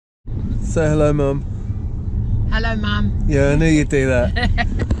Say hello, Mum. Hello, Mum. Yeah, I knew you'd do that.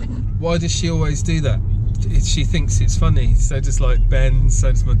 Why does she always do that? She thinks it's funny. So does like Ben, so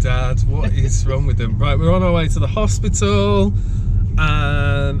does my dad. What is wrong with them? Right, we're on our way to the hospital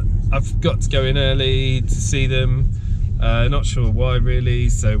and I've got to go in early to see them. Not sure why really,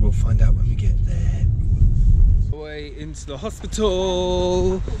 so we'll find out when we get there. Way into the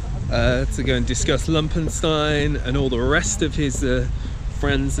hospital to go and discuss Lumpenstein and all the rest of his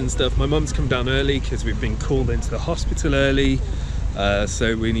friends and stuff. My mum's come down early because we've been called into the hospital early,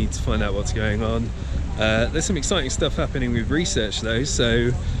 so we need to find out what's going on. There's some exciting stuff happening with research though, so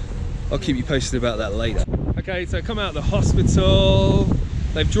I'll keep you posted about that later. Okay, so I come out of the hospital.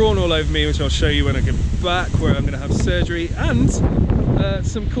 They've drawn all over me, which I'll show you when I get back, where I'm going to have surgery, and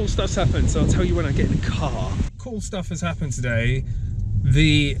some cool stuff's happened, so I'll tell you when I get in the car. Cool stuff has happened today.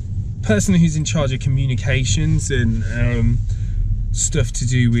 The person who's in charge of communications and stuff to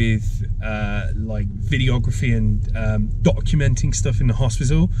do with like videography and documenting stuff in the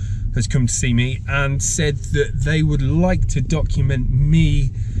hospital has come to see me and said that they would like to document me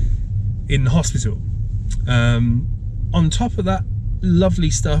in the hospital. On top of that lovely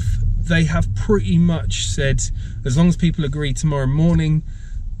stuff, they have pretty much said as long as people agree tomorrow morning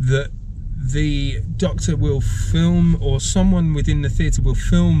that the doctor will film, or someone within the theatre will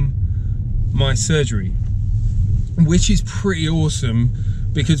film my surgery, which is pretty awesome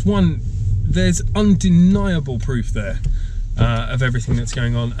because one, there's undeniable proof there of everything that's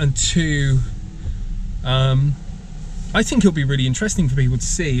going on, and two, I think it'll be really interesting for people to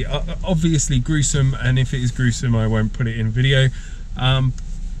see. Obviously gruesome, and if it is gruesome I won't put it in a video,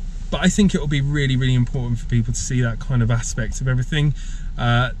 but I think it'll be really, really important for people to see that kind of aspect of everything.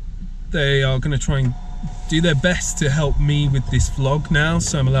 They are going to try and do their best to help me with this vlog now,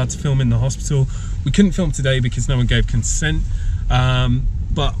 so I'm allowed to film in the hospital. We couldn't film today because no one gave consent,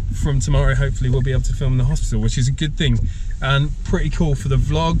 but from tomorrow hopefully we'll be able to film in the hospital, which is a good thing and pretty cool for the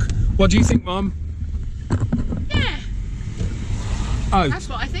vlog. What do you think, Mum? Yeah. Oh, that's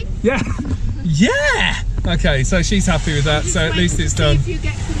what I think. Yeah. Yeah. Okay, so she's happy with that, so at least it's done. If you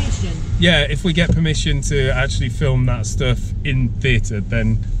get permission. Yeah, if we get permission to actually film that stuff in theatre,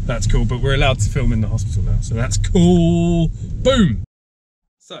 then that's cool, but we're allowed to film in the hospital now, so that's cool. Boom.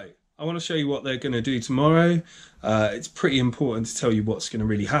 So I want to show you what they're going to do tomorrow. It's pretty important to tell you what's going to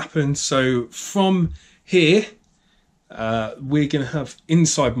really happen. So from here, we're going to have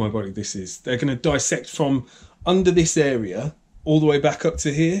inside my body, they're going to dissect from under this area all the way back up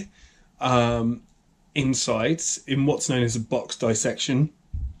to here, inside in what's known as a box dissection.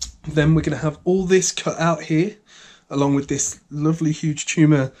 Then we're going to have all this cut out here, along with this lovely huge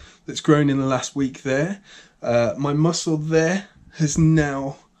tumour that's grown in the last week there. My muscle there has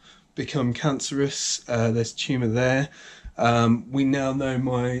now become cancerous. There's tumour there. We now know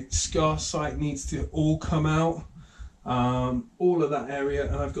my scar site needs to all come out, all of that area,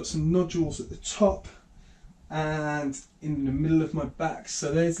 and I've got some nodules at the top and in the middle of my back,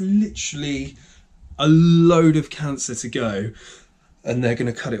 so there's literally a load of cancer to go, and they're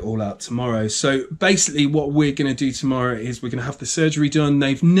going to cut it all out tomorrow. So basically what we're going to do tomorrow is we're going to have the surgery done.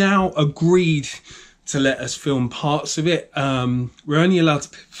 They've now agreed to let us film parts of it. We're only allowed to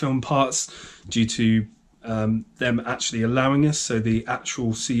film parts due to them actually allowing us, so the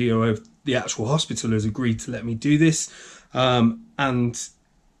actual CEO of the actual hospital has agreed to let me do this, and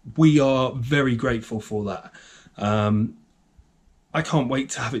we are very grateful for that. I can't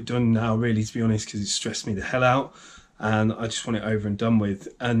wait to have it done now, really, to be honest, because it stressed me the hell out and I just want it over and done with,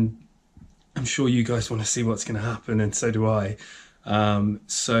 and I'm sure you guys want to see what's going to happen, and so do I.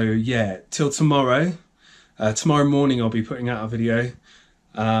 So yeah, till tomorrow. Tomorrow morning I'll be putting out a video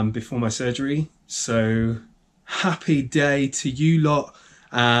before my surgery, so happy day to you lot,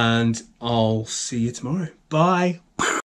 and I'll see you tomorrow. Bye.